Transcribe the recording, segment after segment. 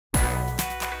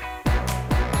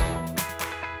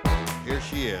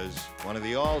there she is, one of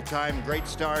the all-time great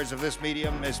stars of this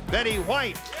medium, Miss Betty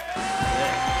White.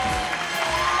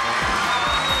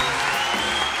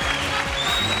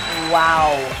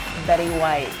 Wow, Betty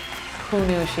White. Who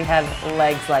knew she had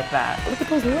legs like that? Look at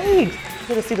those legs. You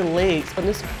gotta see the legs on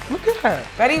this. Look at her.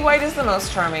 Betty White is the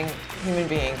most charming human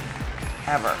being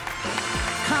ever.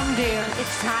 Come, dear,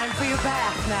 it's time for your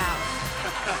bath now.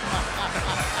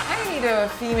 I need a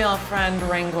female friend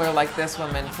wrangler like this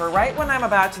woman for right when I'm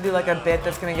about to do like a bit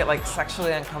that's gonna get like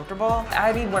sexually uncomfortable.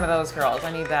 I need one of those girls.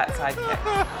 I need that sidekick.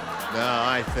 No,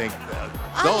 I think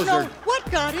those are... What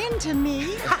got into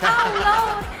me?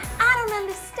 Oh, Lord, I don't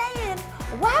understand.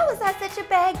 Why was I such a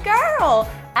bad girl?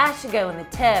 I should go in the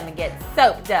tub and get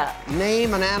soaped up.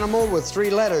 Name an animal with 3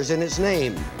 letters in its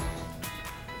name.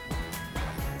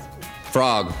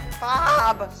 Frog.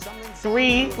 Bob.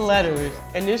 3 letters,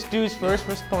 and this dude's first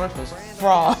response was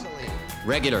frog.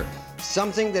 Regular.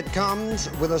 Something that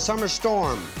comes with a summer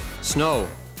storm. Snow.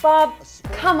 Bob,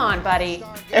 come on, buddy.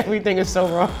 Everything is so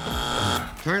wrong.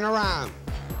 Turn around.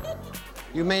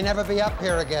 You may never be up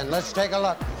here again. Let's take a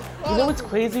look. You know what's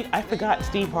crazy? I forgot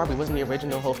Steve Harvey wasn't the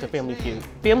original host of Family Feud.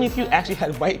 Family Feud actually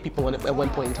had white people on it at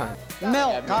one point in time.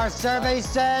 Milk. Our survey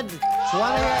said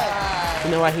 28.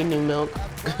 You know why he knew milk?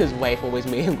 His wife always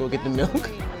made him go get the milk.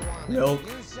 Milk.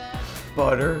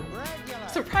 Butter.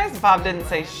 Surprised Bob didn't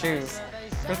say shoes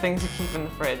for things you keep in the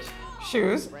fridge.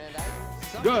 Shoes?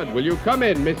 Good. Will you come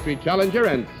in, mystery challenger,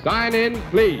 and sign in,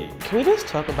 please? Can we just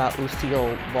talk about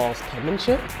Lucille Ball's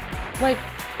penmanship? Like,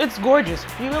 it's gorgeous.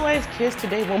 You realize kids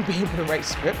today won't be able to write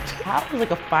script? How is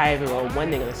like a 5-year-old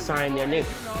when they're gonna sign their name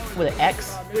with an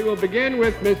X? We will begin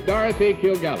with Miss Dorothy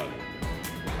Kilgallen.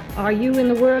 Are you in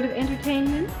the world of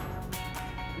entertainment?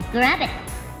 Grab it.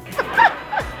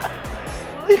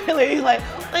 The lady's like,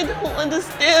 I don't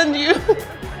understand you.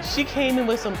 She came in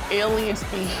with some alien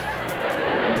speak.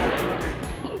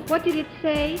 What did it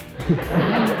say?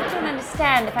 I don't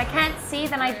understand. If I can't see,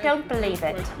 then I don't believe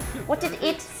it. What did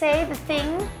it say, the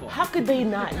thing? How could they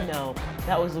not know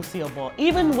that was Lucille Ball?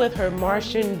 Even with her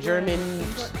Martian German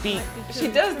speak. She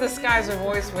does disguise her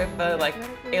voice with the like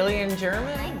alien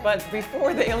German, but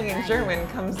before the alien German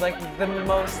comes like the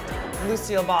most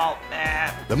Lucille Ball.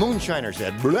 the moonshiner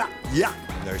said, blah, yeah,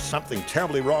 there's something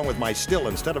terribly wrong with my still.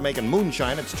 Instead of making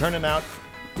moonshine, it's turning out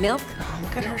Milk? Oh,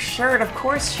 look at her shirt. Of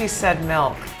course she said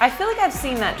milk. I feel like I've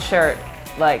seen that shirt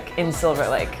like in Silver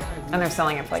Lake, and they're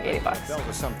selling it for like $80. Sell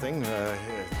to something to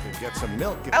get some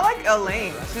milk. I like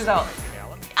Elaine. She's all,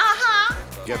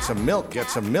 Get some milk, get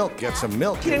some milk, get some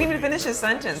milk. He didn't even finish his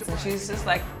sentence, and she's just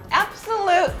like,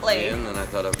 absolutely. And then I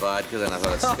thought of vodka, then I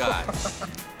thought of scotch.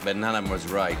 But none of them was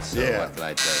right, so Yeah. what can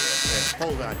I tell you? Yeah,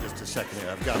 hold on just a second here.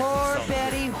 I've got Poor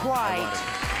Betty White.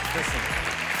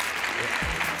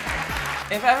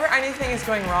 If ever anything is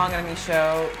going wrong on any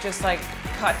show, just like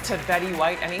cut to Betty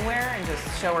White anywhere and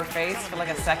just show her face for like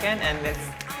a second, and it's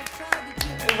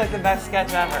like the best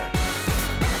sketch ever.